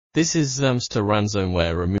This is XHAMSTER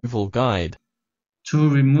Ransomware Removal Guide. To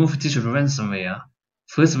remove digital ransomware,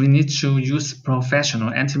 first we need to use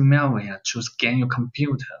professional anti-malware to scan your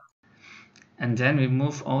computer, and then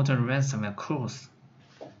remove all the ransomware codes.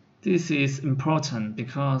 This is important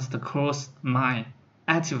because the codes might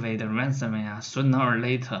activate the ransomware sooner or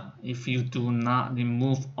later if you do not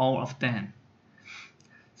remove all of them.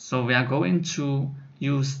 So we are going to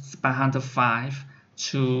use Spy Hunter 5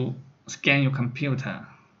 to scan your computer.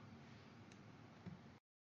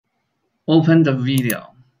 Open the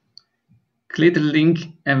video. Click the link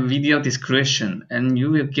and video description and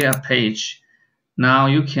you will get a page. Now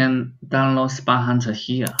you can download Spy Hunter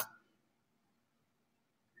here.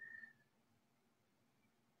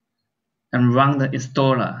 And run the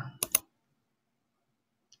installer.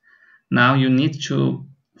 Now you need to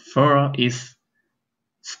follow its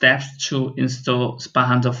steps to install Spy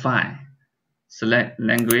Hunter 5. Select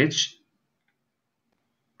language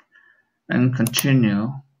and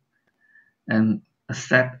continue and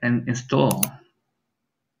accept and install.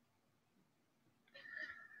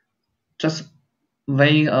 Just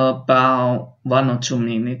wait about 1 or 2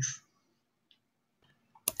 minutes.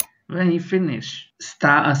 When you finish,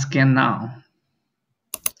 start a scan now.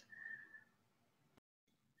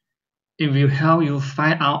 It will help you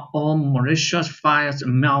find out all malicious files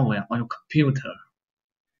and malware on your computer.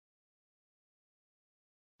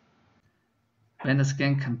 When the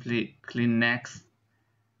scan complete, click Next.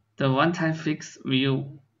 The one-time fix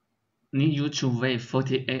will need you to wait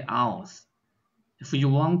 48 hours. If you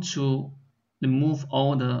want to remove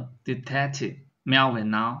all the detected malware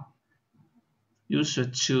now, you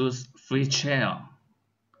should choose Free Trial.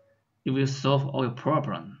 It will solve all your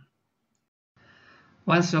problems.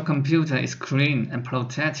 Once your computer is clean and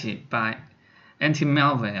protected by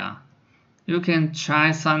anti-malware, you can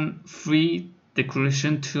try some free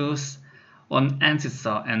decryption tools on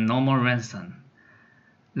anti-SOC and normal ransom.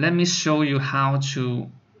 Let me show you how to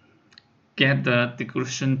get the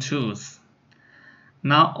decryption tools.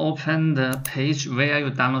 Now open the page where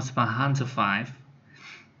you download Spy Hunter 5.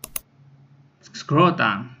 Scroll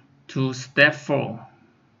down to step 4.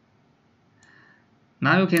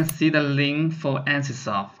 Now you can see the link for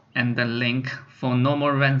anti-SOC and the link for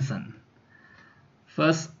normal ransom.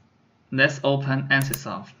 First, let's open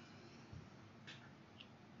anti-SOC.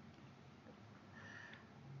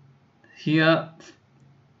 Here,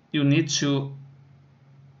 you need to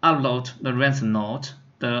upload the ransom node,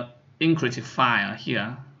 the encrypted file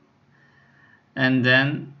here, and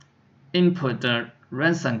then input the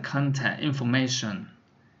ransom contact information.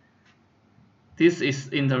 This is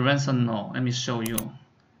in the ransom node. Let me show you.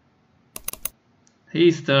 Here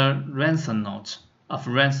is the ransom node of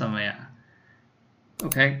ransomware.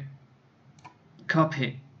 Okay,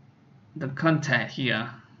 copy the contact here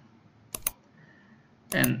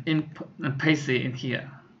and input and paste it in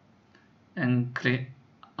here and click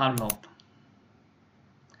upload.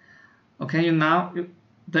 Okay, now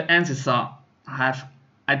the anti-SOC have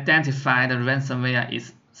identified the ransomware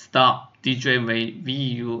is stop DJV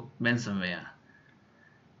VU ransomware.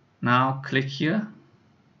 Now click here,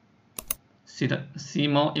 see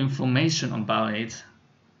more information about it,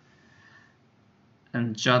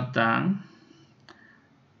 and jot down.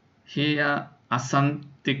 Here are some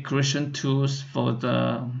decryption tools for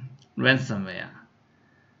the ransomware.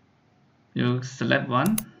 You select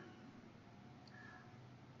one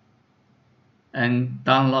and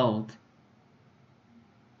download,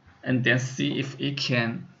 and then see if it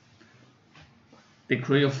can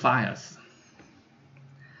decrypt your files.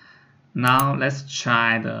 Now let's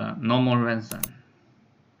try the normal ransom.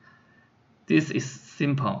 This is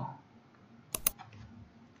simple.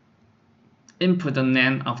 Input the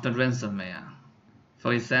name of the ransomware.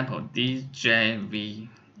 For example, DJVU.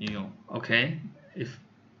 Okay, if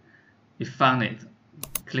you found it,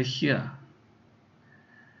 click here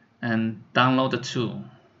and download the tool.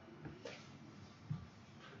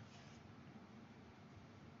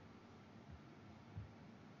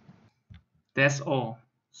 That's all.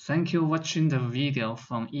 Thank you for watching the video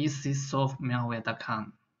from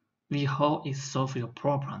easysolvemalware.com. We hope it solves your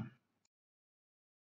problem.